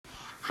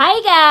Hi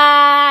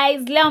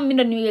guys, leo mimi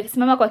ndo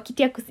nimesimama kwa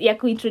kiti ya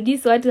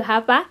kuintroduce watu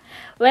hapa.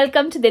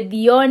 Welcome to the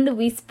Beyond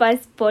Whispers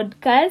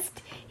podcast.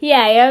 Here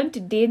I am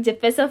today,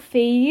 Jefesa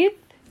Faith,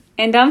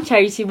 and I'm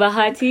Charity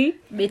Bahati.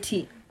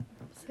 Betty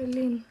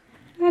Celine.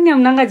 Nani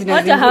amnanga jina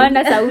watu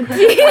hawana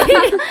sauti.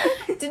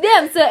 Today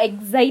I'm so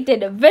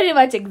excited, very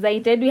much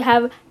excited. We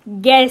have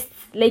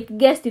guests, like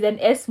guest with an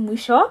S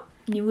mwisho,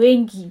 ni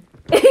wengi.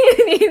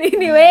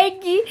 Ni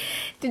wengi.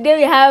 Today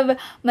we have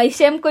my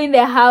Shemko in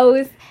the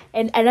house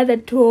and another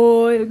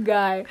tall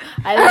guy.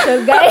 A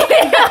little guy.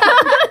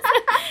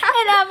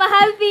 And I'm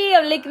happy.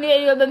 I'm like,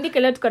 nimebambika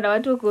leo tuko na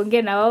watu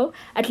kuongea na wao.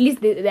 At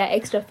least there are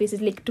extra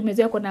faces. Like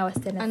tumezoea kuona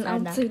wasichana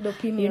sana.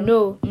 You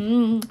know.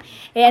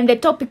 And the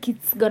topic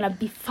is gonna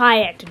be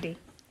fire today.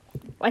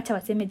 Wacha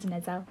waseme jina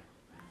zao.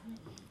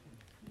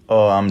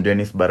 Oh, I'm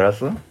Dennis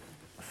Barasa.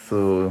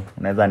 So,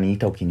 unaweza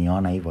niita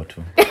ukiniona hivyo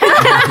tu.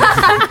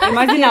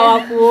 Imagine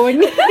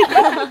hawakuoni.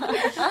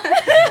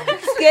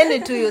 Skende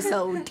tu hiyo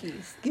sauti.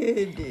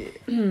 Skende.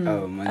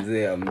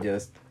 Manze, I'm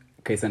just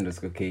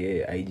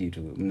Kaisa_KA IG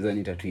tu.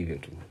 Mzaniita tu hivyo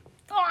tu.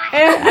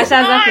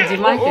 Ashaanza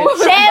kujimarket.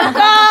 Shemko!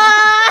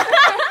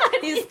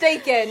 He's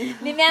taken.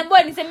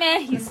 Nimeambiwa niseme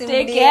he's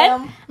taken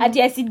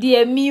ati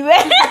asidmiwe.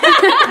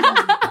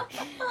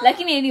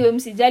 Lakini anyway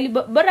msijali,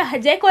 bora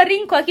hajaiko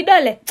ring kwa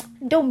kidole.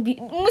 Don't be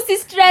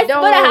stress,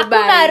 bora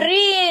hakuna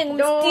ring,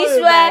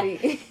 msitishwe.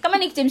 Kama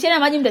nikichemshana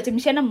maji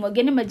mtachemshana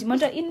mwageni maji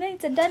moto,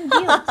 it's a done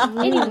deal.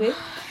 Anyway,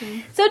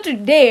 so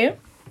today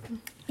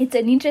it's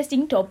an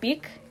interesting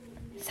topic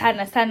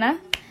sana.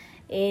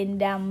 And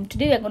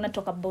today we are going to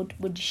talk about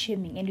body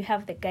shaming, and we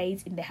have the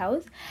guys in the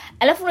house.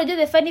 Alafu unajua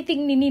the funny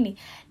thing ni nini?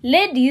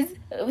 Ladies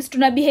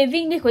tuna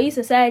behaving kwa hii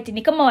society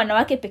ni kama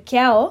wanawake peke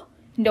yao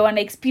ndio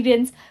wana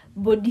experience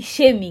body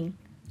shaming.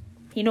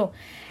 You know,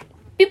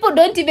 people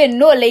don't even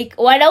know, like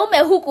wanaume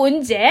huku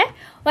nje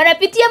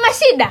wanapitia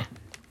mashida.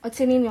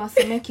 Wacha nini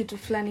waseme kitu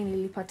fulani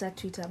nilipata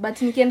Twitter,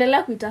 but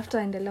nikiendelea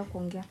kuitafuta endelea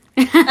kuongea.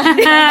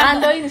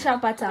 Ndio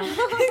nishapata.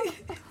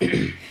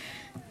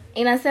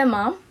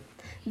 Inasema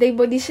they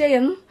body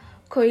shame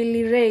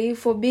Coily Ray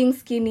for being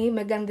skinny,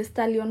 Megan Thee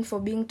Stallion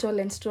for being tall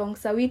and strong,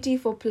 Sawiti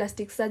for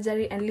plastic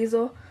surgery, and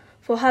Lizzo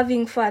for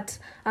having fat.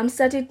 I'm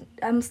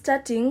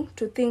starting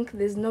to think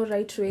there's no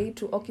right way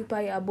to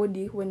occupy a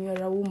body when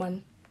you're a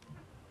woman.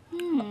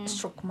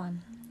 Stroke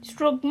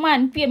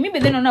man pia mimi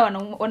bedhe naona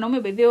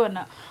wanaume bedhe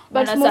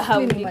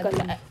wanasahau.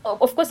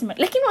 Of course,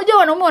 lakini unajua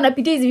wanaume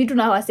wanapitia hizi vitu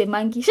na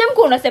hawasemangi.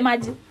 Shemko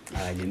unasemaje?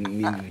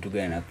 Mimi vitu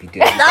gani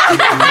napitia? That's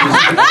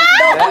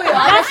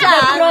the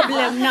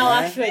problem now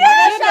actually.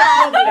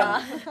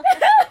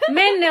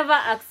 Men never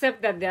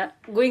accept that they're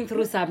going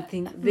through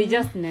something. They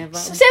just never.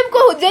 Shemko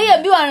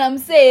hujaiambiwa na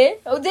msee,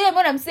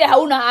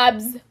 hauna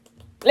abs.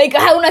 Like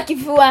hauna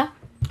kifua.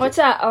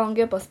 Wacha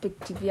aongee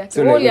perspective yake.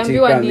 So, Wewe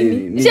uliambiwa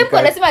nini? Shemko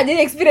anasema didn't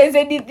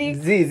experience anything.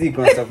 Zizi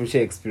kwa sababu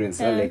she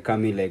experience like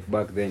kama like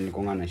back then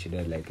nilikuwa na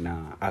shida like na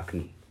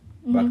acne.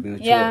 Back then.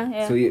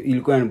 Yeah. So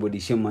ilikuwa ni body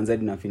shame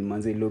manzadi na film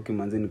manzadi loki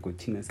manzadi niko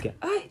chini nasikia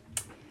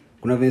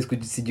kuna vile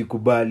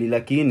sijikubali,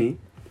 lakini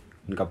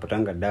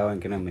nikapatanga dawa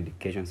nikena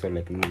medication, so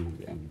like no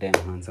I'm damn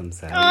handsome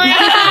sir.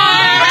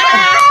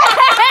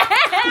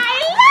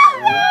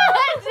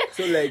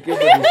 So like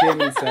body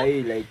shame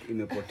sahi like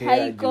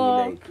imepotea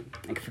juu like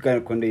ikifika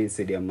kwenda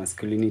inside ya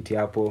masculinity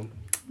hapo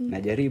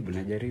najaribu.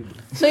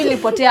 So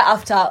ilipotea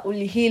after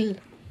uli heal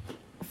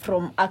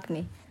from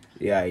acne.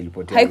 Yeah,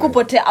 ilipotea.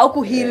 Haikupotea au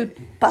ku heal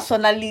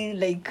personally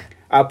like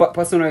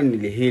personally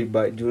nili heal,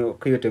 but you know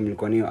time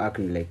nilikuwa nayo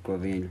acne like kwa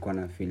vile nilikuwa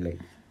na feel like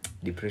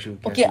depression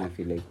okay. Na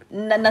feel like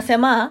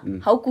nasema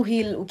hauku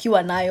heal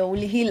ukiwa nayo,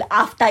 uli heal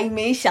after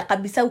imeisha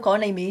kabisa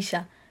ukaona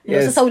imeisha.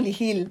 Yes. Sasa uli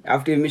heal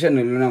after imeisha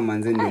niliona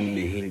manzeni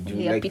nili heal juu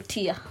like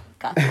yapitia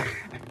kaka.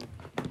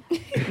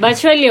 But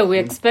surely we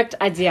expect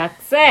aje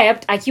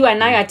accept akiwa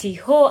nayo ati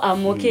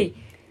I'm okay.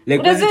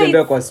 like when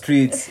tembea kwa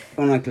streets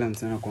una kila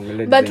mtu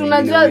anakuangalia. But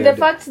unajua the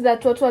fact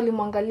that watu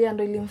walimwangalia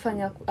ndio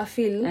ilimfanya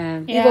feel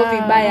hivyo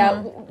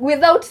vibaya.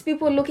 Without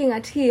people looking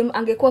at him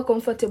angekuwa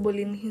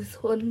comfortable in his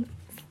own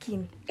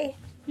skin.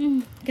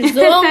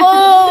 Kizungu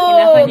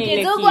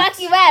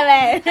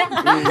akiwewe.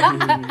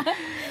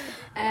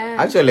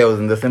 Actually, I was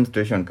in the same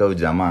situation kama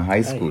jamaa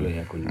high school.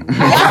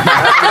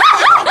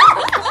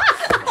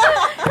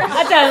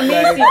 Hata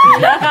mimi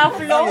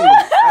akaflow.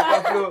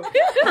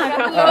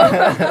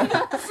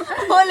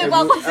 Ole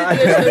kwa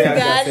situation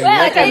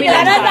gani?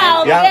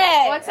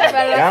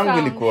 Yangu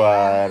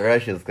ilikuwa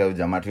rashes kama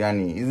jamaa tu,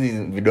 yani hizi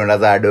vidonda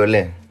za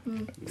adole.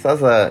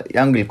 Sasa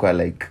yangu ilikuwa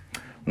like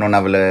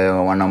unaona vile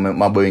wanaume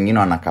maboy wengine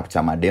wana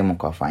capture mademo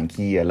kwa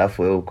funky,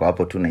 alafu wewe uko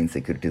hapo tu na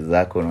insecurities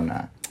zako,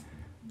 unaona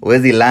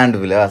uwezi land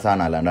vile wa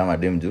sana landa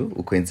madem juu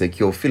uko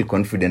insecure, feel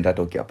confident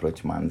hata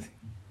ukiapproach manzi.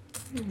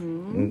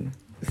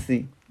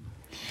 See.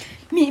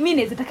 mimi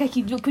naweza taka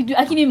kujua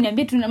lakini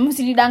mniambie tu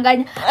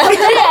msinidanganya.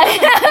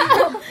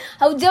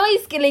 Haujawahi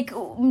sikia like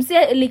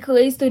msia like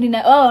history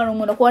na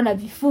wanakuwa na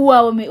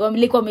vifua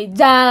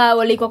wamejaa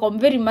walikuwa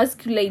very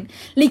masculine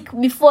like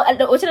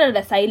before wachana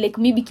na sai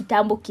like maybe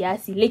kitambo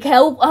kiasi like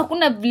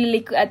hakuna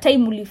like a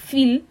time uli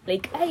feel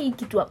like ai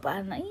kitu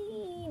hapana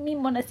mimi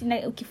mbona sina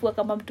kifua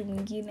kama mtu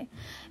mwingine,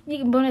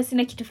 mimi mbona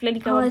sina kitu fulani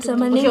kama mtu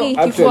mwingine.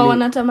 Kifua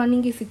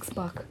wanatamaningi six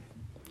pack.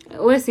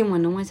 Wewe si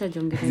mwanaume acha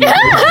jongea.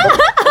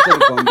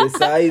 Nikwambie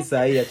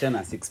sai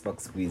achana six pack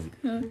squeeze.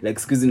 Like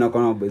squeeze na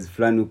kuna boys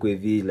fulani huko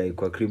hivi like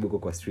kwa crib huko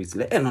kwa streets.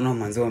 Like no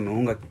manzo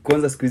wameunga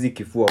kwanza squeeze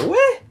kifua. We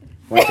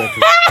wacha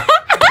tu.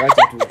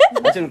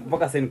 Acha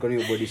mpaka sasa niko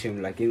hiyo body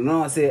shame lakini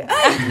unaona sasa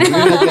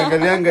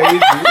unaangalianga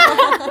hivi.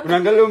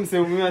 Unaangalia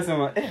msemo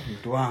unasema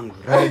mtu wangu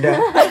raida.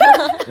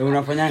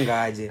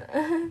 Unafanyanga aje?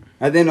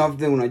 And then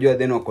after unajua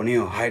then uko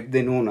niyo height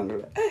then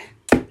unaangalia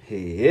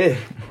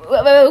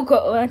wewe uko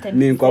hata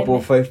mimi niko hapo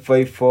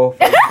 554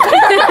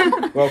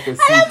 wako 6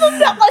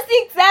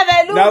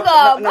 7 na uko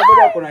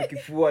bado kuna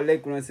kifua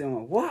like unasema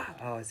wow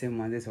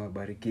wasema ndio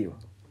wamebarikiwa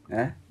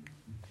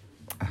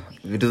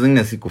vitu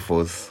zingine si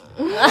kuforce.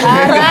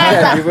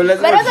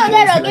 Baraza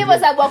ndio ngipo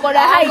sababu ako na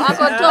height.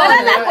 Ako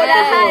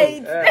na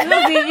height. Ndio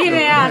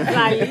zingine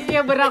hata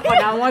hiyo bora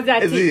kwa moja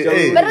ati.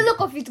 Baraza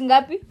uko fit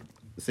ngapi?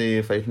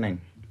 Si 59.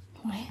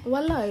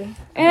 Walai.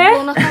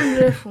 Unakaa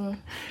mrefu.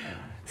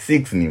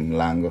 6 ni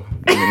mlango.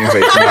 Mimi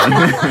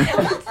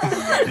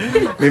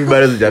 59. Mimi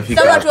bado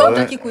sijafika Sasa hapo. tu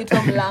hutaki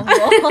kuitwa mlango.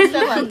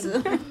 Sema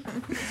tu.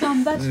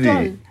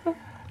 Sambastol.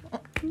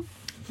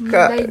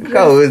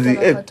 Kaozi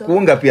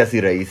kuunga pia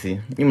si rahisi.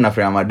 Mimi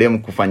mnafanya madem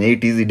kufanya hii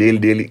tizi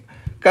daily.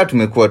 Kaa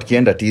tumekuwa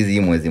tukienda tizi hii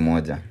mwezi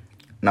moja.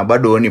 Na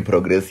bado huoni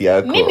progress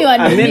yako. Mimi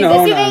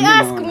wanauliza si they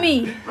ask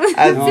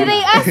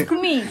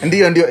me.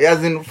 Ndio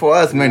as in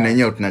for us men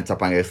wenyewe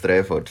tunachapanga extra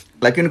effort.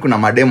 Lakini kuna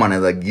madem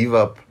anaweza give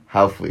up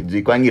halfway.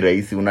 Jikwangi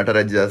rahisi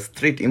unatarajia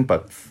straight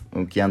impacts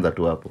ukianza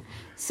tu hapo.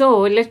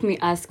 So let me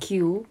ask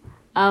you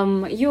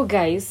you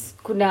guys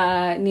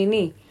kuna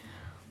nini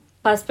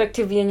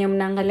perspective yenye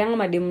mnaangalianga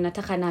mademu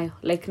nataka nayo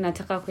like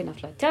nataka kuwe na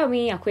flat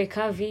tummy akue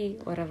kavi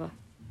whatever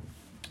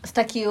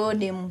Sitaki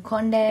ode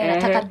mkonde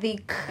nataka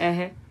thick.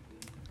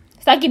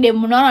 Saki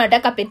demu naona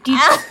nataka petit.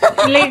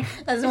 like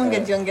Lazima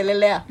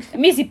ungejiongelelea.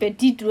 Mimi si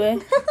petit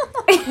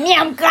Mimi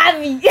am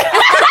kavi.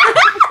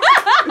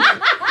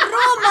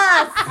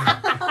 Romas.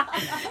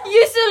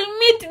 You should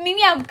meet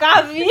me am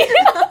kavi.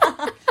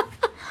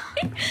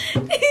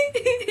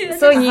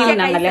 so nyinyi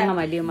mnaangalianga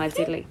mademu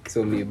aje like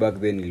so me back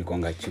then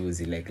nilikuanga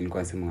choosy like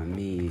nilikuwa nasema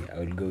me I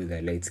would go with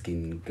a light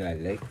skin girl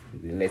like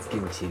light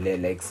skin chile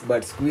like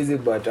but squeeze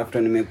but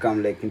after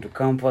nimecome like into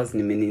campus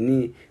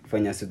nimenini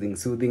fanya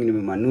soothing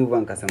nimemaneuver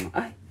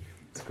nikasema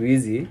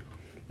squeeze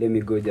let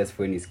me go just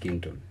for any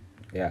skin tone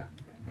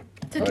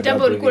So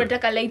kitambo ulikuwa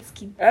unataka light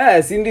skin.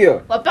 si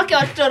ndio Wapake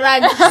watoto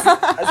rangi.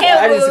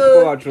 hadi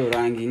sikuwa watu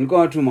rangi nilikuwa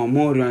watu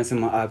mamori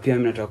wanasema pia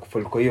mimi nataka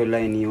kufollow kwa hiyo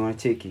line hiyo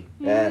unacheki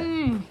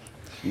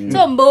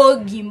So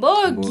mbogi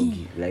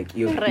like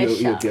you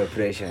peer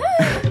pressure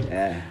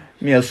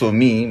Mimi so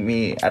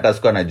me hata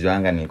sikuwa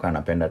najuanga nilikuwa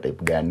napenda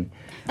type gani.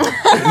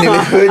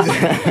 Nilikuja.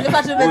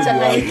 Nilikuwa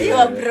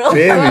tumechanganyikiwa bro.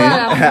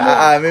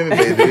 Mimi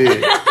baby.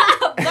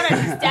 Bora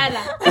msichana.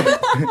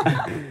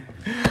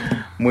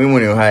 Muhimu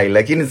ni uhai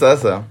lakini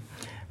sasa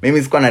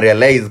mimi sikuwa na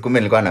realize kumbe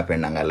nilikuwa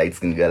napendanga light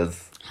skin girls.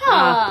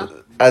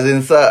 As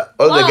in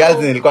all the girls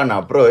nilikuwa na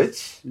approach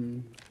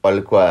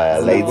walikuwa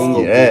light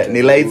skin.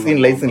 Ni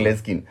light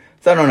skin.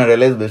 Sasa na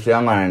realize best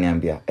yangu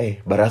ananiambia,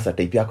 Barasa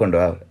type yako ndo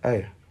hapo."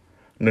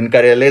 Ndo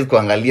nikarealize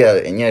kuangalia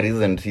yenyewe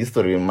recent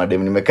history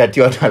madem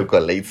nimekati watu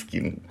walikuwa light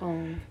skin.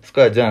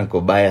 Sikuwa jana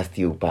niko biased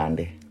hiyo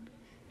upande.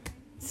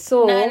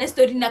 so Na ile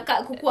story na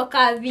kukua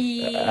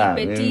kavi,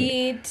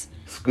 petit,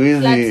 Squeeze.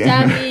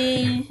 flat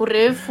tummy,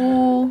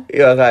 urefu.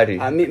 Hiyo wakati.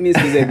 me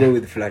squeeze go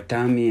with flat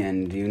tummy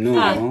and you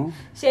know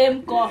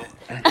Shemko.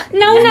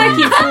 na una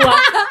kifua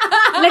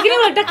lakini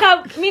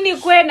unataka mimi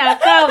nikuwe na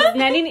curves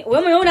na nini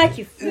wewe una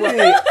kifua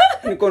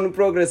niko in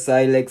progress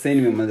I like say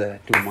nimemaliza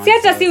 2 months si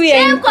hata si we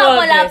are in Shemko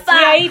ako na progress we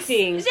are packs.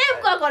 eating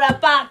Shemko ako na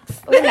packs.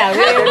 una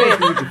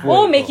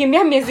wewe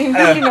umekimbia miezi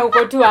 2 na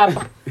uko tu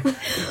hapa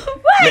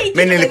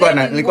Mimi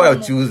nilikuwa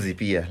choosy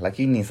pia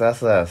lakini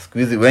sasa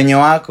squeeze wenye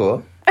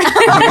wako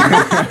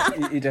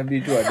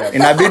itabidi tu adapt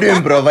inabidi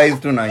improvise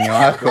tu na wenye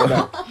wako.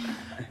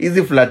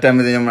 Hizi flat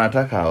tummy zenye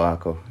mnataka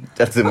wako.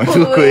 Tasema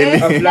tu kweli.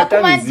 flat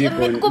tummy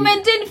ziko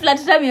Kumaintain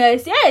flat tummy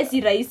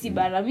si rahisi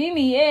bana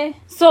mimi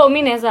so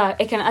mimi naweza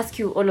I can ask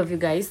you all of you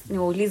guys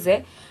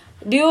niwaulize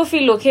do you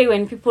feel okay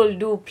when people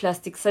do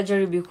plastic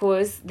surgery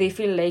because they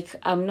feel like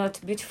I'm not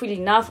beautiful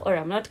enough or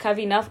I'm not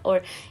curvy enough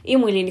or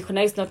imwili niko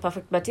na is not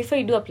perfect but if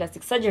I do a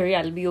plastic surgery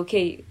I'll be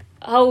okay?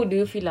 How do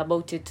you feel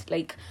about it?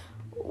 Like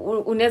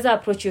unaweza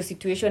approach your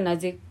situation as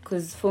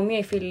because for me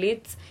I feel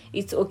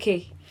it's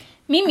okay.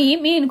 Mimi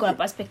niko na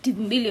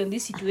perspective mbili on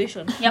this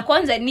situation. Ya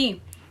kwanza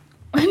ni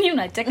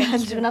unataka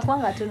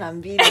Tunakuanga tu na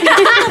mbili.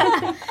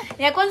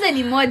 ya kwanza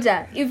ni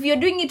moja, if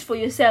you're doing it for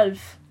yourself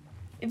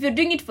if you're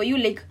doing it for you,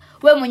 like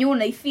wewe mwenyewe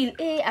una feel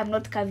I'm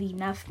not curvy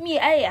enough, me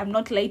I am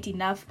not light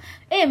enough,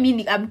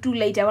 me I'm too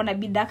light, I want to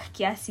be dark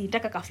kiasi,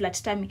 nataka ka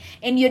flat tummy,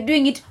 and you're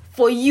doing it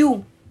for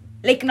you,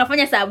 like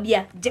nafanya sababu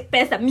ya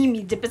Jepesa,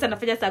 mimi Jepesa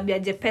nafanya sababu ya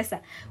Jepesa,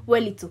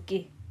 well it's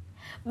okay.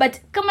 But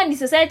kama ni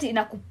society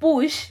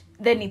inakupush,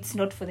 then it's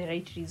not for the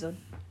right reason.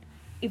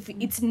 If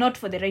it's not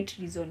for the right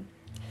reason.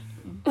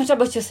 What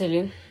about you,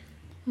 Celine?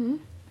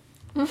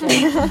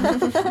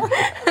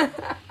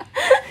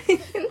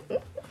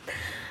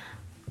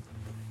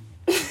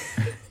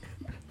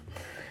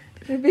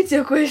 Repeat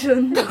your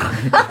question.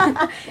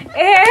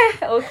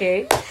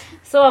 Okay.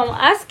 So I'm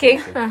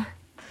asking,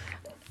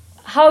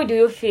 how do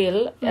you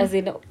feel, as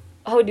in,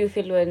 how do you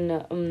feel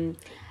when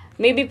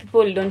maybe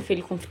people don't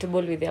feel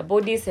comfortable with their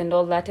bodies and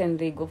all that and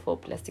they go for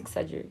plastic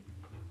surgery?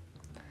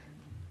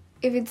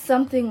 If it's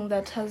something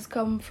that has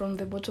come from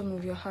the bottom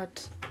of your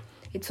heart,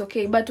 it's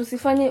okay. But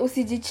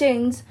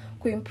usijichange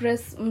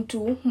kuimpress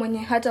mtu mwenye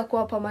hata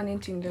kuwa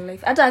permanent in your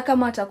life. Hata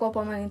kama atakuwa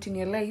permanent in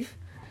your life,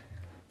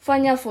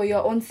 fanya for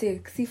your own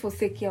sake, si for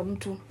sake ya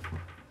mtu.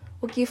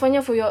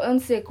 Ukifanya for your own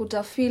sake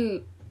uta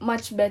feel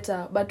much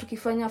better, but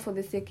ukifanya for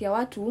the sake ya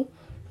watu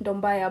ndo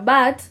mbaya.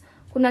 But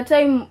kuna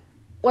time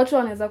watu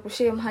wanaweza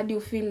kushame hadi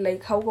you feel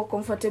like hauko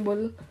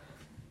comfortable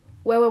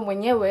wewe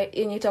mwenyewe,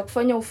 yenye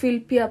itakufanya ufeel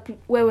pia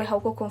wewe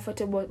hauko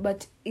comfortable,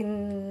 but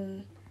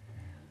in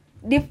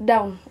deep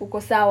down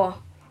uko sawa.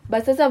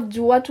 But sasa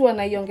juu watu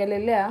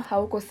wanaiongelelea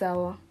hauko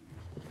sawa.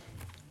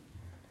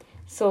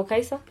 So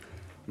Kaisa,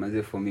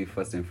 manze, for me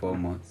first and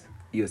foremost,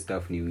 your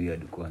stuff ni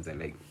weird kwanza,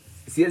 like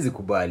siwezi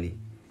kubali.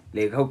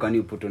 Like how can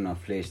you put on a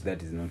flesh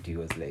that is not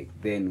yours, like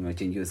then you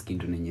change your skin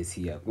to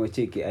nenyesia. Kwa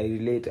cheki I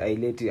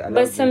relate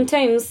but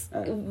sometimes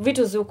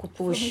vitu zio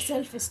kupush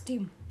Self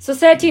esteem.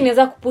 society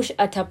inaweza kupush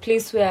at a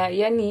place where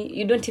yani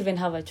you don't even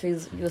have a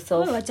choice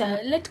yourself.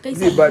 Let Kaisa.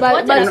 See, but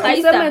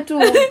Tuseme tu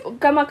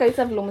kama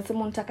Kaisa vile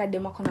umesema unataka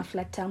demo kona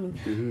flat tummy.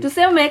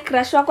 Tuseme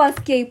crush wako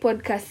asikie hii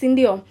podcast, si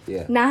ndio?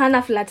 Yeah. Na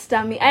hana flat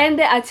tummy,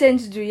 aende a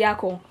change juu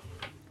yako.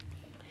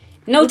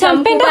 Na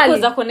utampenda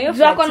kuza kuna hiyo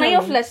flat tummy. Na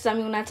hiyo flat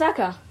tummy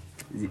unataka?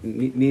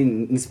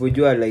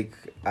 Nisipojua like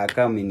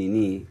kama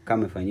nini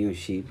kama fanyio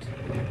shit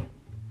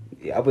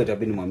hapo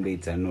itabidi mwambie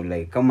it's no,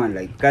 like kama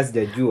like kazi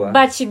jajua,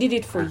 but she did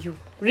it for you.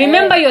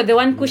 Remember you're the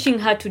one pushing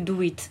her to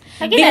do it.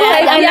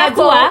 Because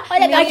anajua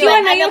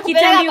akiwa na hiyo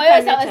kitambi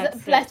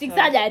plastic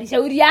surgery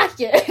shauri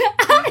yake.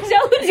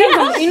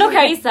 You know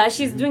Kaisa,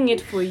 she's doing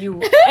it for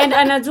you, and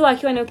anajua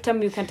akiwa na hiyo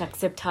kitambi you can't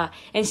accept her,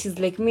 and she's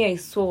like, me I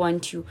so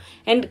want you,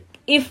 and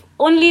if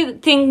only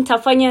thing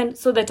tafanya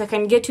so that I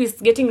can get you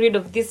is getting rid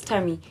of this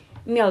tummy,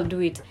 me I'll do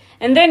it.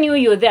 And then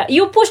you're there,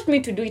 you pushed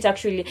me to do it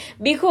actually,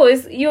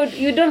 because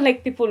you don't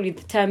like people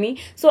with tummy,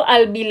 so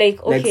I'll be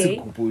like, okay,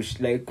 like push,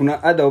 like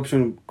kuna other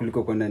option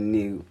kuliko kwenda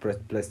ni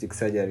plastic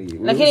surgery.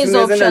 Lakini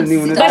hizo options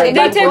they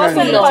take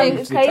too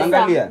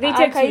long. They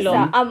take too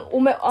long.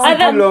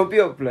 Other long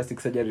pia plastic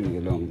surgery ni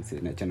long,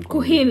 sinachana ku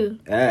heal.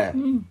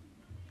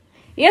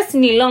 Yes,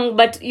 ni long,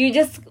 but you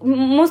just,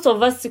 most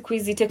of us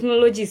squeeze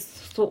technology is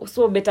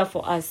so better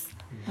for us.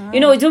 You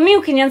know, Jumi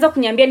ukinianza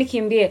kuniambia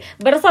nikimbie,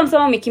 but sasa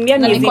msema umekimbia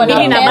miezi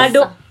 2 na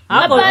bado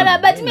hapana.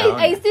 But me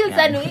I still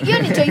stand, hiyo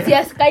ni choice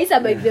ya Kaisa,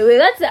 by the way.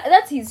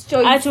 That's his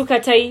choice.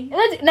 Atukatai.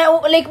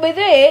 Now like by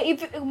the way,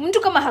 if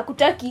mtu kama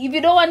hakutaki, if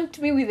you don't want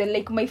me with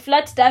like my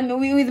flat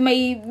tummy, with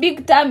my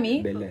big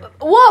tummy,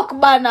 walk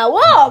bana,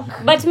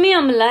 walk. But me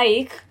I'm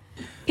like,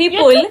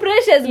 people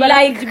precious, but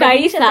like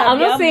Kaisa, I'm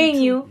not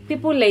saying you,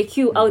 people like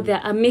you out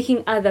there are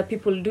making other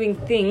people doing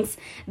things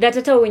that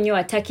hata when you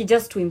attack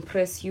just to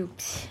impress you.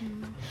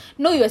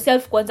 Know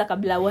yourself kwanza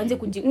kabla uanze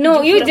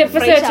no, you just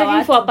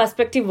checking for a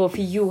perspective of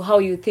you, how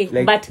you think,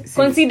 like, but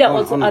consider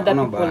also other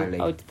people like,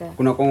 out there.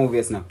 Kuna kwa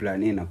obvious na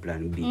plan A na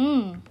plan B.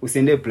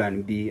 Usiende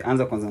plan B,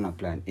 anza kwanza na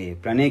plan A.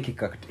 Plan A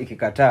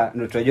ikikataa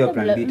ndio tutajua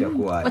plan B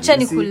itakuwa. Acha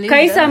nikuulize.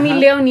 Kaisa, mi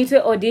leo nitwe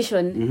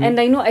audition and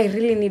I know I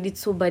really need it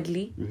so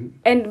badly.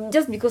 And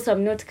just because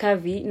I'm not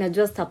curvy na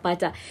just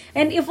tapata.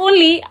 And if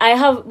only I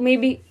have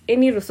maybe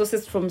any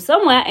resources from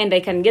somewhere and I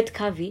can get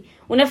curvy,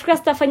 unafikira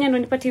sitafanya ndo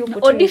nipate hiyo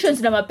opportunity.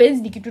 Auditions na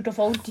mapenzi ni kitu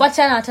tofauti.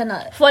 Wachana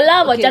tena. For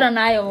love wachana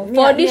nayo.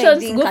 For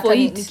auditions go for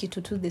it. Ni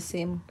kitu to the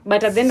same.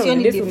 But at the end of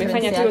the day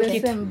umefanya tu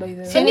kitu.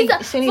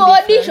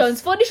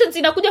 For auditions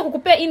inakuja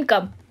kukupea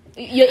income.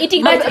 You're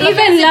eating, but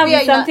even love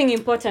is something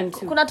important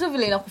too. Kuna tu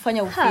vile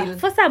inakufanya ufeel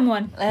for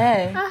someone.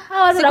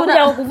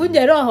 Sikuja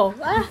kukuvunja roho.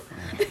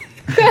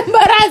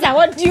 Baraza,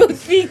 what do you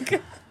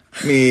think?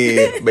 Me,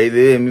 by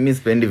the way, mimi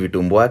spendi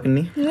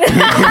vitumbwakni.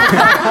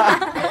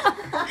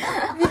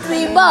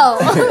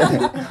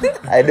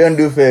 I don't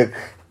do fake.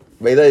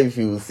 By the way, if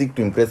you seek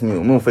to impress me,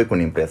 umu fake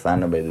unimpress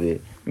ana, by the way.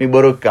 Mi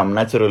boro come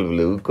natural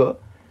vile uko.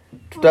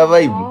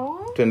 Tuta-vibe.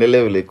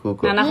 Tuendelee vile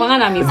kuko. Na nakwanga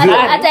na mizari.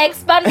 Ata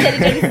expand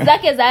territories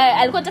zake za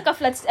alikuwa nataka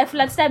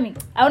flat tummy.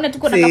 Aone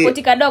tuko na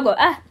kapoti kadogo.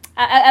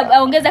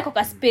 Aongeza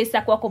kwa space ya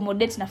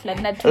accommodate na flat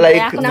na tu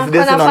yako. Na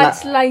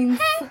fat lines.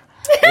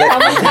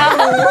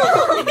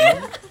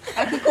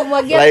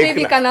 Akikumwagia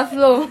baby kana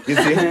flow. You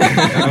see?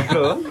 Kana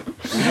flow.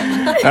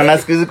 Na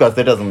siku hizi kwa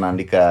status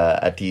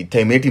mnaandika ati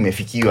time yetu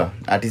imefikiwa.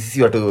 Ati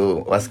sisi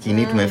watu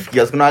waskini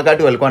tumefikia. Kuna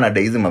wakati walikuwa na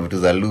dai hizi mavitu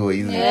za luo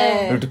hizi.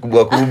 Vitu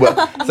kubwa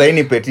kubwa. Sasa hii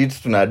ni petite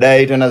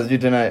tunadai tena sijui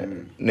tena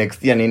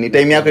next year nini.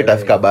 Time yako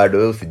itafika bado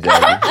wewe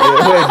usijali.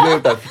 Wewe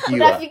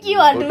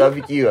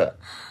utafikiwa.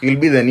 You'll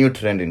be the new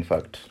trend in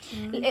fact.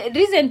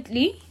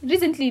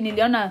 Recently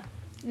niliona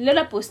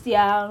post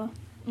ya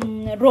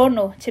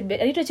Rono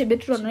anaitwa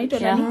Chebetrono nani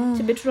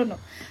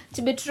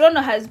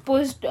Chebetrono has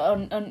posted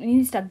on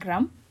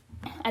Instagram.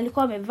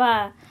 Alikuwa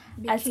amevaa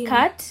a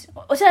skirt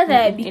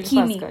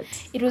bikini.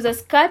 It was a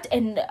skirt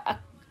and a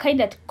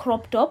kind of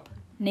crop top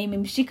na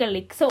imemshika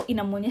like so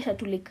inamuonyesha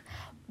tu like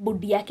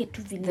body yake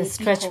tu vile the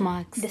stretch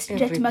marks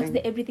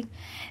the everything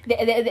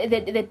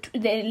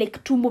the like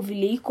tumbo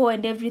vile iko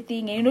and everything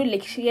and you know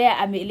like she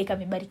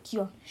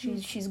amebarikiwa.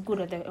 She's good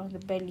on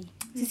the belly.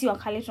 Sisi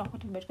wakale tunakuwa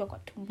tumebarikiwa kwa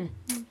tumbo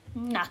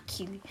na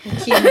akili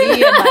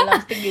kimbia bala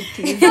mpige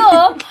tu.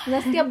 So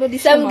nasikia body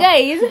some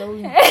guys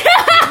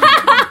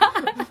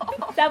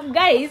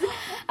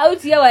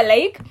out here were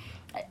like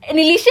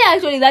nilishare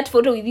actually that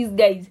photo with these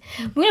guys.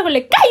 Mwingine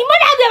like kai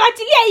mbona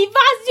amewatilia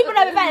hivasi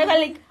mbona amefanya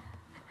like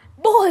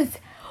boss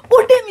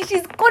Udemi,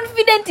 she's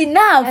confident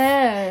enough.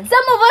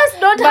 Some of us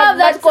don't have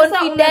that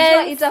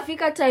confidence.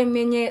 Itafika time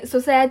yenye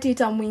society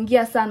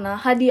itamuingia sana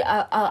hadi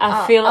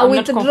I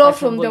withdraw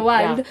from the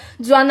world.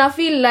 Joanna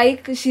feel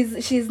like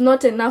she's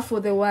not enough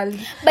for the world.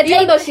 But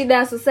even though shida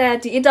ya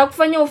society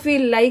itakufanya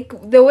feel like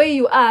the way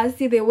you are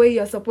see the way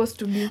you're supposed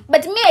to be.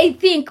 But me I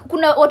think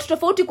kuna watu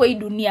tofauti kwa hii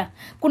dunia.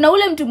 Kuna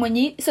ule mtu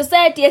mwenye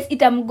society yes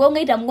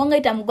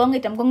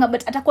itamgonga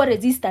but atakuwa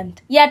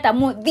resistant.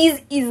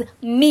 This is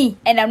me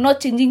and I'm not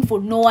changing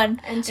for no one.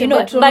 And you know,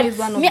 but is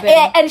one of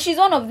them. And she's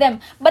one of them.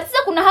 But sasa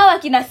kuna hawa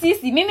kina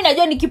sisi. Mimi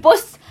najua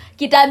nikipost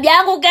kitabu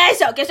yangu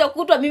kesho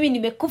kutwa mimi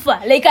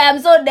nimekufa. Like I am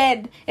so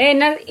dead.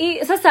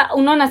 Sasa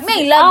unaona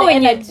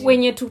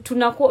wenye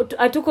tunakuwa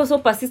atuko so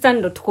persistent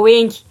ndo tuko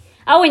wengi.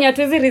 Au wenye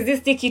hatuwezi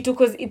resist kitu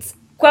because it's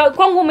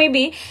kwangu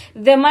maybe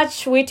the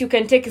much weight you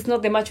can take is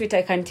not the much weight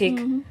I can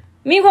take.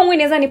 Mimi kwangu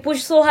inaweza ni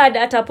push so hard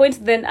at a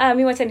point then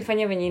mimi wacha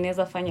nifanye venye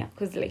inaweza fanya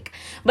cuz like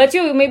but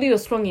you maybe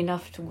you're strong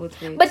enough to go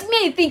through it. But me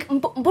I think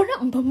mbona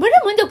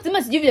mwanzo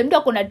kusema sijui vile mtu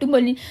akona tumbo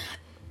ni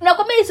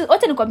nakwambia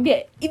wacha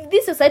nikwambie if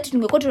this society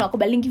tungekuwa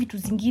tunakubalingi vitu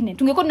zingine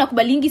tungekuwa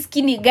tunakubalingi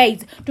skinny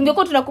guys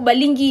tungekuwa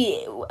tunakubalingi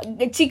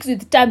chicks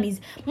with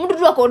tummies mtu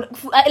tu ako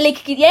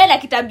like yeye na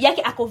kitabu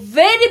yake ako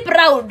very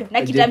proud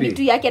na kitabu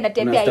tu yake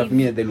anatembea hivi.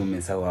 Mimi then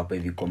umesahau hapa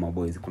hivi kwa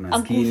maboys kuna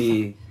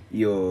skinny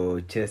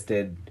yo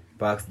chested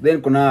packs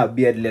then kuna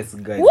beardless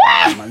guys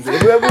manze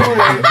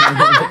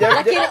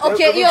lakini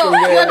okay hiyo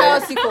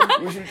na siko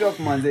we should talk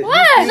manze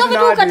no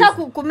vitu ukata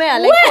kumea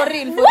like for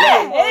real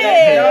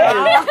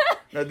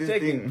na this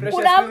thing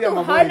kuna mtu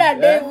hana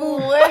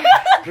devu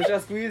pressure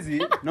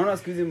squeeze naona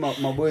squeeze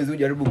maboys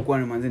hujaribu kuwa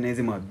na manze na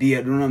hizo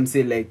mabeard unaona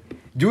mse like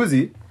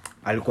juzi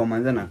alikuwa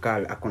manze na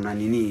kal akona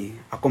nini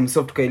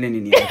akomsoft ka ile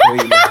nini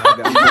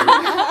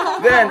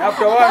then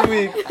after 1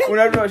 week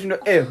unarudi unashinda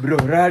bro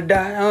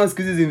rada na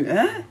squeeze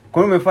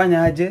kwa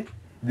umefanya aje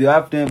the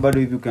after bado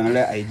hivi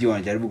ukiangalia IG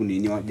wanajaribu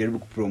kunini wanajaribu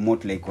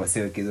kupromote like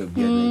wasewe kizo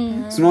beard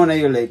like unaona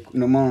hiyo like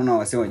unaona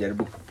wasewe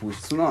wanajaribu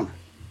kupush unaona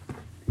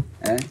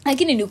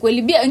lakini ni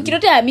kweli bia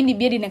kirote amini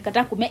beard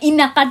inakataa kumea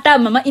inakataa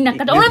mama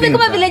inakataa unaona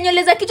kama vile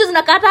nywele za kichwa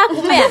zinakataa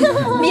kumea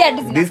beard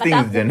zinakataa this thing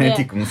is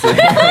genetic msee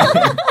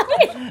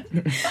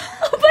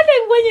upande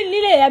ngwenye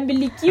lile ya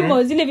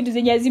mbilikimo zile vitu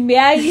zenye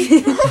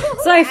zimeaji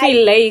so I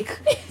feel like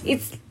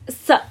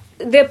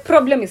the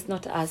problem is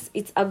not us,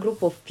 it's a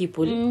group of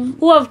people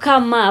who have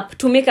come up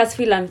to make us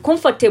feel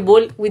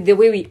uncomfortable with the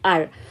way we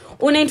are.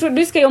 Una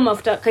introduce kayo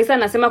mafuta kaisa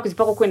anasema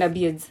kuzipaka kwenda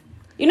beards.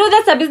 You know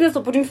that's a business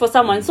opportunity for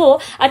someone,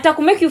 so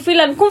ataku make you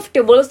feel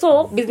uncomfortable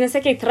so business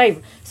yake thrive.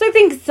 So I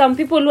think some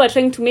people who are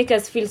trying to make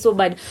us feel so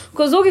bad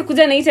because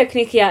ukikuja na hii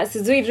technique ya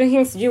sijui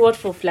drinking sijui what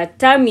for flat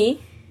tummy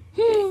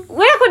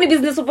wewe kwa ni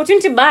business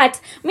opportunity but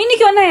mimi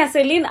nikiona ya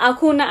Celine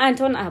hakuna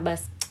Anton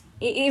bas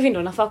even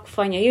ndo nafaa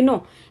kufanya you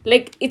know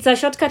like it's a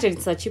shortcut and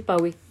it's a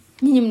cheaper way.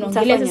 Nyinyi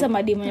mnaongelea sasa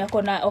mademu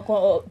yako na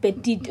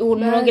petit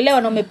unaongelea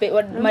wanaume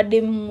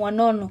mademu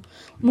wanono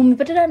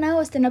mmepatana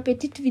nao tena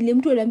petit vile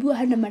mtu anaambiwa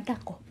hana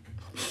matako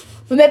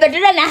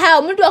mmepatana na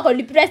hao mtu wako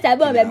depressed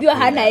hapo ameambiwa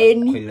hana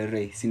eni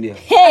kwelere si ndio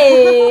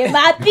hey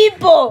my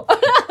people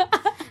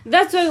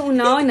that's why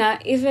unaona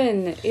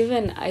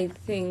even I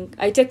think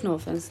I take no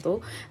offense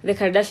though the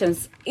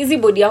Kardashians easy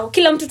body yao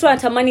kila mtu tu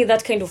anatamani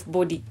that kind of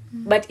body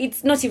but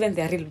it's not even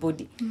their real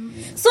body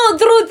so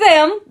through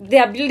them they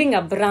are building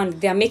a brand,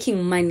 they are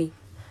making money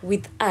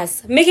with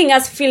us, making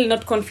us feel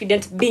not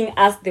confident being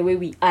us the way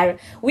we are,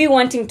 we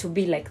wanting to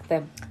be like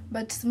them.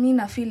 But me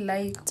na feel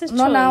like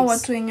naona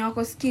watu wenye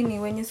wako skinny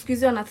wenye siku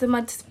hizi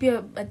wanasema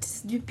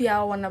pia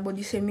hao wana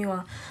body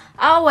shamiwa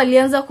au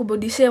walianza ku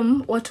body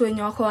shame watu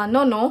wenye wako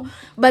wanono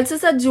but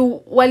sasa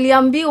juu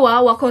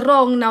waliambiwa wako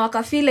wrong na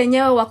wakafeel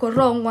wenyewe wako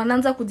wrong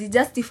wanaanza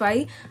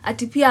kujustify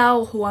ati pia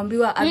hao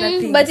huambiwa other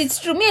things but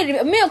it's true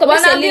me kama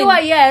wanaambiwa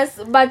yes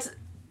but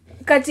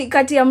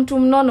kati ya mtu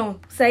mnono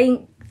saying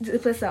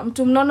pesa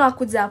mtu mnono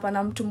akuja hapa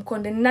na mtu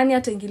mkonde ni nani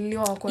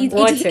ataingiliwa wa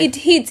kwanza?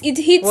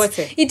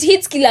 It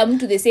hits kila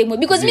mtu the same way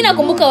because mimi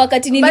nakumbuka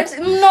wakati but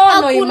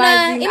mnono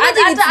imagine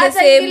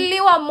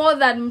ataingiliwa more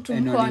than mtu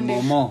mkonde.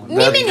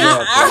 Mimi ni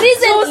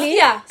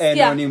recently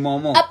ni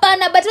momo.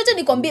 Hapana, but wacha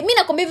nikwambie, mimi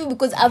nakwambia hivi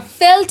because I've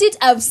felt it,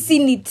 I've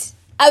seen it.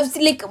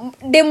 Like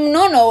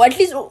demnono, at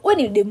least when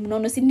you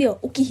demnono si ndio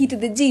ukihit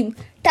the gym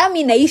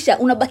tami inaisha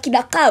unabaki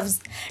na calves.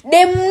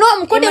 Demno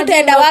mkonde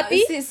utaenda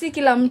wapi? Si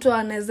kila mtu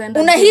anaweza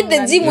enda. Una hit the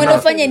gym uende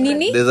ufanye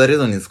nini? There's a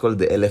reason it's called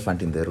the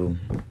elephant in the room.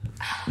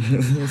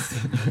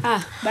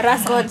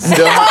 Barascot.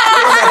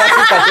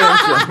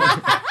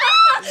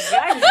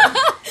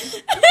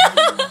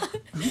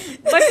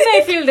 But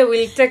I feel they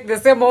will take the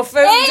same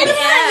offense.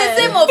 The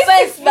same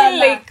offense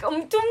like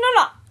mtu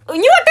mnono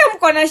nyote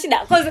mko na shida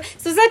because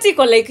society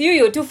iko like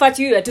you're too fat,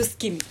 you're too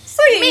skinny.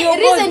 So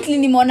recently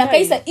nimeona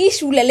Kaisa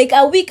issue like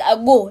a week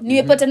ago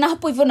nimepatana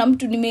hapo hivyo na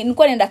mtu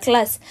nilikuwa naenda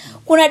class.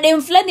 Kuna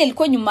dem fulani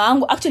alikuwa nyuma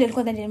yangu, actually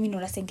alikuwa ndani ya mimi ndo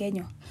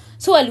nasengenyo.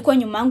 So alikuwa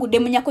nyuma yangu,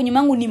 dem nyako nyuma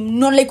yangu ni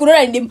mnono, like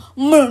unaona ni dem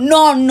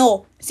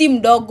mnono, si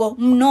mdogo,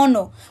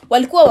 mnono.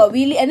 Walikuwa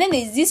wawili and then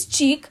there's this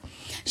chick,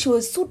 she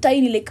was so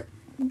tiny like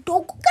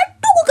mdogo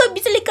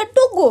kabisa like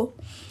kadogo.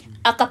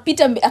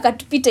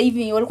 Akatupita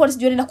hivi, walikuwa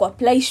sijui anaenda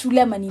kuapply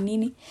shule ama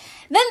nini.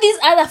 Then this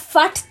other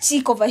fat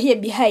chick over here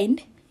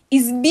behind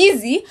is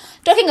busy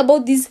talking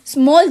about this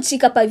small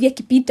chick hapa hivi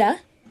akipita,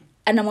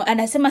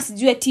 anasema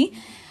sijui ati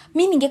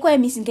mimi ningekuwa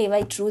mimi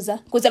singeivaa trouser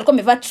because alikuwa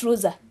amevaa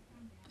trouser.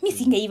 Mimi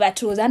singeivaa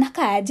trouser,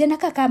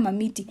 anakaa kama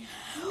miti.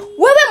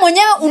 Wewe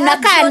mwenyewe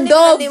unakaa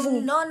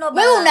ndovu.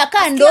 Wewe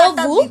unakaa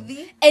ndovu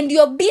and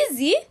you're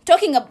busy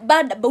talking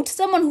about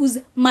someone who's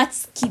much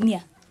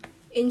skinnier.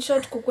 In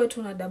short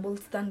kukwetu na double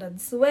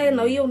standards. Wewe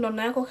na hiyo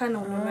unono yako kana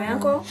unono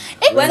yako.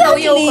 Wewe na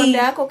hiyo ukonde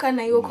yako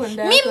kana hiyo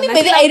ukonde yako. Mimi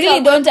I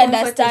really don't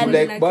understand.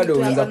 Like bado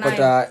unaweza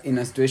pata in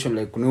a situation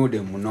like kuna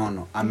ude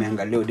mnono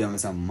ameangalia ude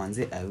amesema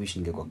manze I wish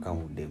ningekuwa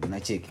kama ude.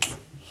 Unacheki.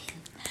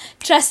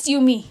 Trust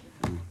you me.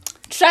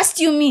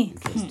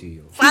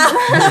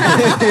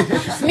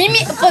 Mimi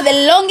for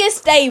the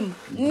longest time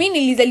mimi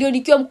nilizaliwa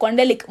nikiwa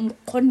mkonde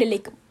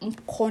like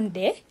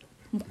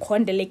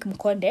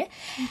mkonde.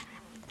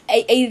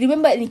 I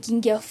remember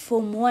nikiingia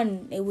form 1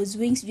 I was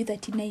weighing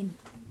 39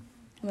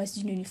 ama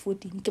sijui ni 40.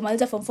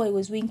 Nikimaliza form 4 I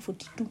was weighing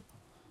 42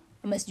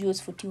 ama sijui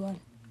was 41.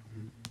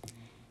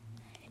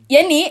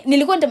 Yani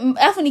nilikuwa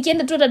alafu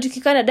nikienda tu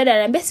tukikana dada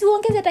ananiambia si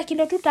uongeze hata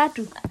kilo 3.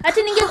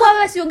 Hata ningekuwa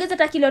wewe siongeze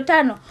hata kilo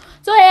 5.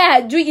 So yeye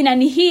hajui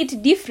inani hit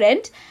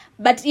different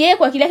but yeye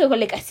kwa kile yake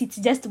like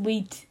it's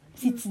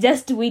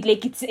just weight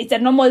like it's a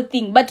normal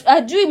thing but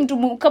hajui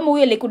mtu kama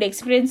huyo like could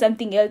experience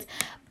something else.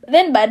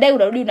 Then baadaye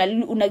unarudi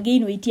una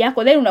gain weight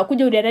yako, then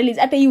unakuja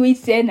unarealize hata hii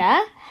weight tena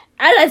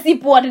hata si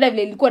poa tena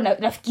vile nilikuwa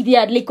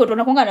nafikiria like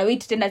unakuanga na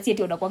weight tena si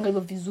eti unakuanga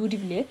hivyo vizuri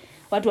vile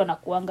watu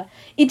wanakuanga.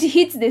 It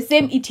hits the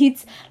same, it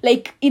hits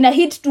like ina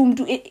hit tu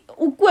mtu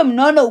ukue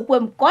mnono, ukue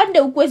mkonde,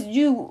 ukue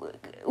sijui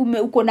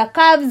uko na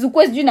curves,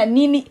 ukue sijui na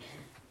nini,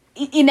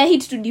 ina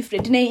hit to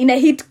different, ina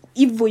hit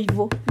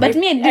hivyo but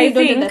me I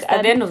don't understand.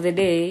 At the end of the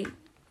day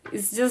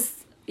it's just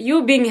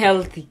you being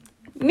healthy.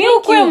 Mi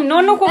ukwe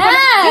mnono kwa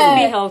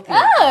be healthy.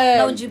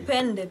 Na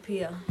ujipende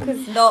pia.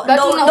 Ndo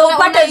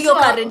upate hiyo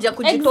courage ya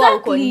kujitoa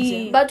huko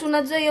nje. But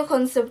unajua hiyo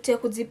concept ya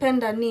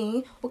kujipenda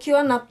ni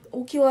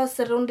ukiwa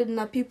surrounded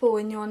na people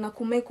wenye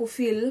wanakumake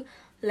feel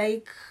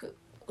like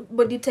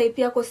body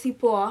type yako si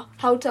poa,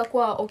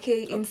 hautakuwa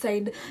okay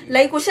inside.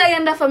 Like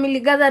ushaenda family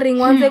gathering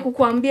wanze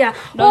kukuambia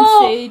don't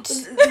say it.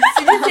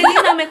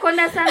 Selina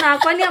amekonda sana,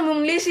 kwani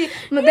amumlishi?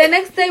 The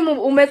next time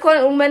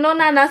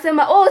umenona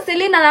anasema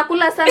Selina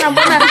anakula sana,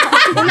 mbona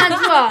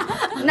unajua?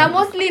 Na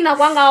mostly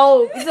inakwanga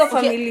hizo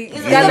family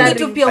gathering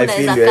tu pia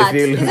unaweza cut.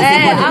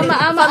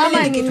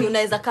 ama kitu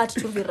unaweza cut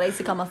tu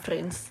virahisi kama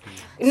friends.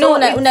 No,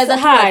 unaweza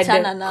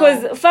kuachana na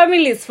because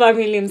family is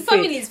family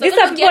msee.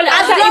 These are people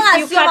as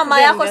if you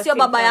mama yako sio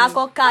baba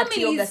yako cut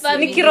yoga.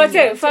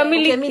 Nikirote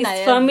family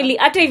is family.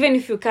 Hata even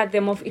if you cut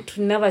them off it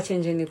will never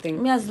change anything.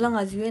 Me as long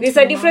as you there's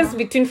a difference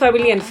between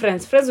family and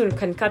friends. Friends you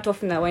can cut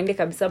off na waende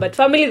kabisa but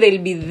family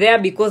they'll be there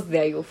because they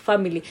are your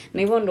family.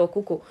 Na hivyo ndo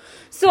kuko.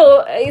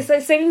 So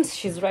saying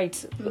she's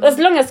right. As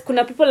long as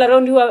kuna people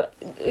around who are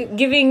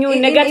giving you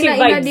negative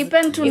vibes. It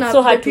depends on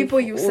the people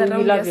you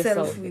surround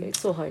yourself with.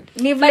 It's so hard.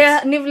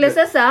 Nivle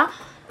sasa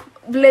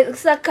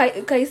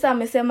Kaisa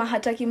amesema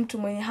hataki mtu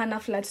mwenye hana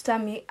flat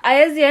tummy.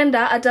 Haezi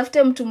enda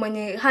atafute mtu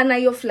mwenye hana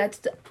hiyo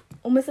flat.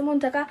 Umesema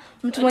unataka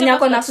mtu mwenye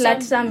ako na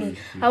flat tummy.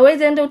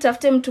 Hawezi enda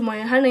utafute mtu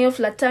mwenye hana hiyo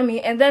flat tummy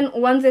and then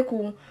uanze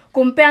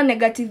compare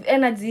negative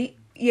energy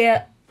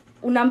ya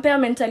unampea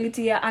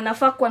mentality ya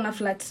anafaa kuwa na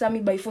flat tummy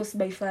by force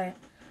by fire.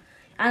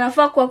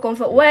 Anafaa kuwa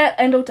comfort. Wewe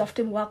enda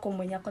utafute wako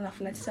mwenye ako na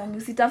flat tummy.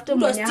 Usitafute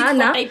mwenye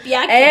hana.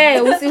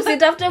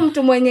 Usitafute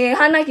mtu mwenye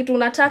hana kitu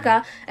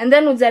unataka and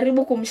then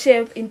ujaribu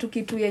kumshape into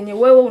kitu yenye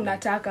wewe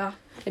unataka.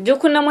 Ndio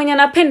kuna mwenye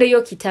anapenda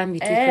hiyo kitambi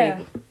tu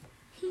hivi.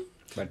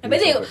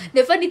 But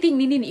the funny thing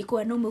nini ni iko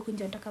wanaume huko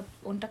nje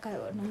unataka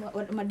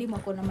mademu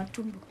wako na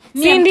matumbo.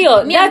 Si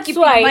ndio? That's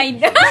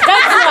why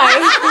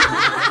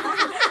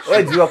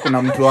wewe jua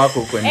kuna mtu wako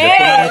huko nje.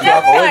 Kuna mtu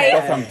wako, wewe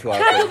sasa mtu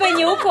wako. Katu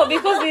venye huko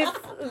because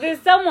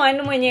there's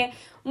someone mwenye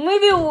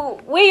maybe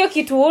wewe hiyo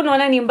kitu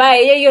unaona ni mbaya,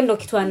 yeye hiyo ndo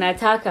kitu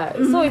anataka.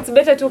 So it's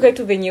better to kai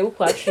tu venye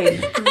huko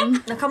actually.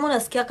 Na kama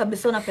unasikia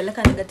kabisa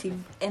unapeleka negative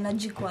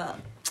energy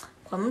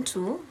kwa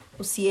mtu,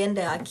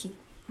 usiende haki.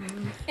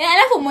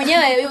 Alafu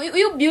mwenyewe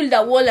you build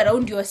a wall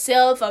around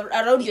yourself,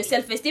 around your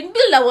self esteem.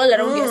 Build a wall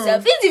around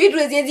yourself. Hizi vitu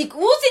hizi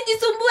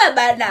usijisumbue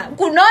bana.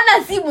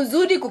 Kunaona si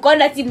mzuri,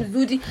 kukaona si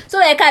mzuri. So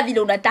weka vile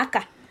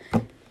unataka.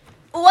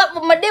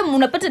 Madem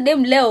unapata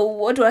dem leo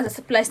watu wa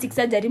plastic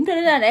surgery, mtu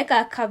anaenda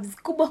anaweka curves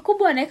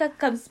kubwa anaweka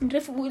curves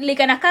mrefu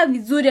like anakaa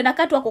vizuri,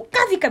 anakatwa kwa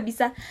kazi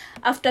kabisa.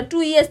 After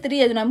 2 years 3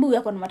 years unaambiwa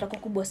yako na matako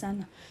kubwa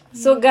sana.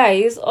 So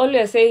guys, all we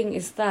are saying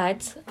is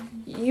that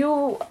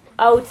you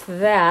out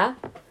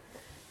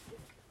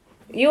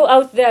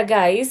there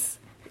guys,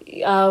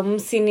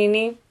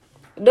 sinini,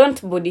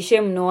 don't body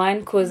shame no one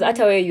because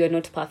hata wewe you are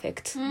not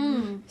perfect.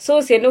 So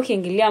usiende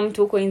ukiingilia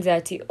mtu huko nje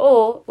ati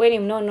wewe ni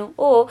mnono,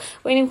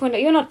 wewe ni mkonda,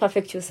 you're not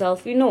perfect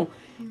yourself, you know.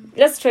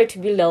 Let's try to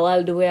build a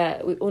world where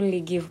we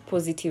only give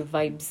positive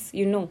vibes,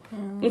 you know.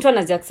 Mtu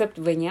anazi accept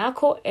venye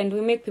yako and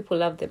we make people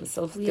love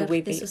themselves the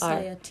way they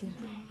are.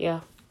 Yeah.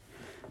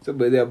 So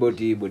by the about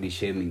body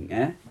shaming,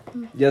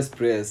 just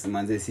prayers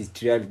manze,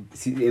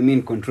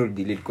 control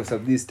delete because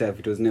of this stuff.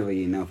 It was never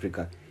in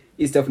Africa.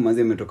 Hii stuff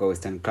manze imetoka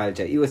western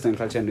culture. Hii western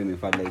culture ndio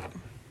imefanya like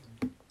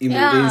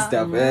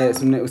stuff.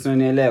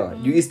 Usinielewa.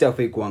 Juu hii stuff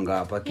haikuanga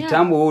hapa.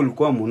 Kitambo wewe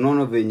ulikuwa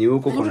mnono venye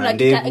huko kuna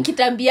ndevu.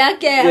 Kitambi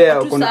yake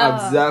tu kuna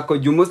abs zako.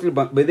 Juu mostly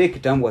by the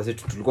kitambo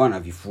wazetu tulikuwa na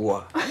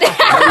vifua.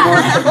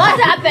 What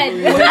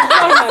happened?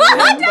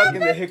 Back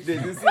in the heyday,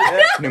 you see,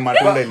 ni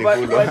matunda ilikula.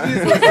 But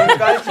this western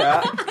culture,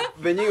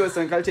 venye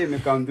western culture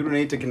imecome through na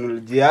hii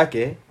teknolojia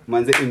yake,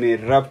 manze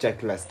imerapture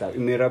kila stuff.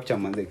 Imerapture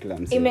manze kila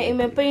msee.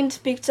 Imepaint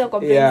picture kwa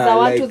brain za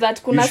watu like,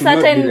 that kuna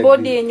certain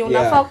body yenye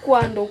unafaa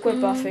kuwa ndo kuwe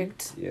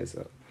perfect. Yes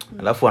sir.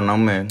 Alafu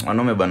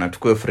wanaume bana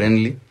tukue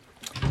friendly.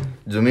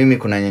 Juu mimi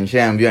kuna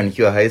nishaambiwa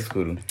nikiwa high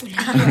school.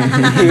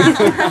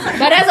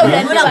 Baraza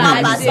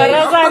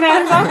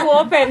anaanza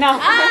kuopen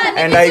up.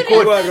 And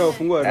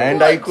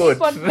I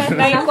quote.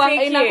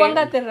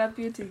 Inakuanga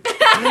therapeutic.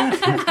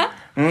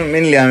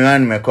 Mimi niliambiwa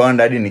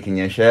nimekonda hadi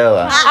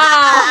nikinyeshewa.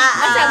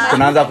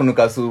 Kunaanza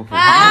kunuka supu.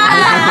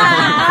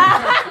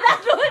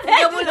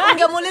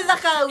 Ungemuuliza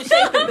kama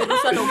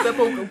ushapeperushwa na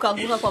upepo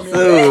ukaanguka kwa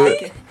mlango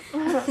wake.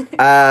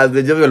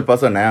 The jovial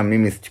person I am,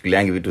 mimi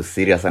sichukuliangi vitu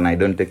serious and I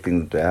don't take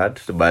things to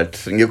heart,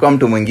 but ingekuwa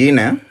mtu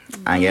mwingine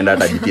angeenda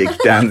atajitie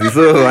kitanzi.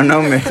 So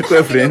wanaume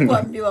tukue friend.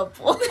 Kuambiwa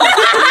po.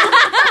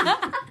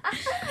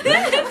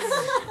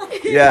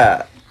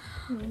 Yeah.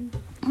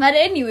 But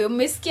anyway,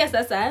 umesikia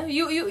sasa,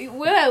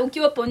 wewe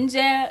ukiwa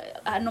ponje,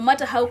 no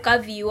matter how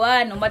curvy you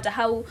are, no matter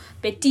how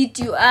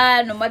petite you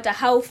are, no matter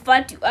how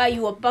fat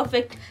you are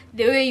perfect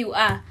the way you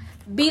are.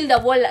 Build a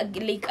wall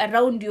like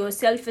around your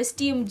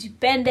self-esteem,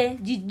 jipende,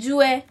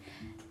 jijue,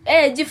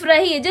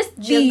 jifurahie, just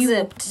be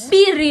you.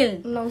 Be real.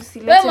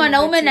 Wewe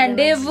mwanaume na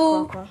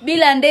ndevu,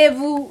 bila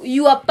ndevu,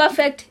 you are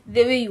perfect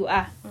the way you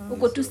are.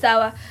 Uko tu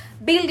sawa.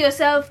 Build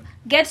yourself,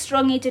 get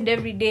strong each and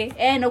every day.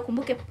 Na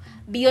ukumbuke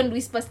Beyond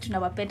Whispers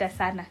tunawapenda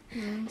sana.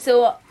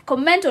 So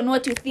comment on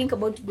what you think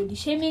about body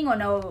shaming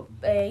on our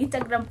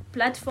Instagram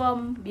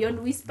platform Beyond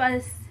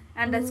Whispers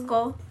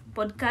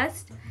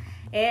 _podcast.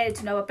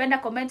 Tunawapenda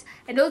comment,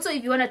 and also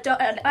if you want to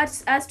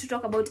ask us to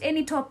talk about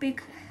any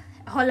topic,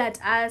 holler at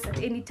us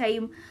at any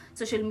time.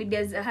 Social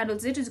media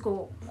handles zetu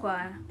ziko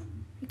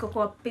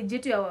kwa page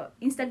yetu ya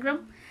Instagram.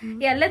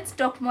 Yeah, let's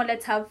talk more,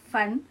 let's have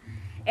fun.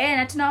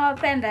 Na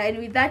tunawapenda, and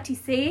with that we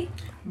say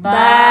bye.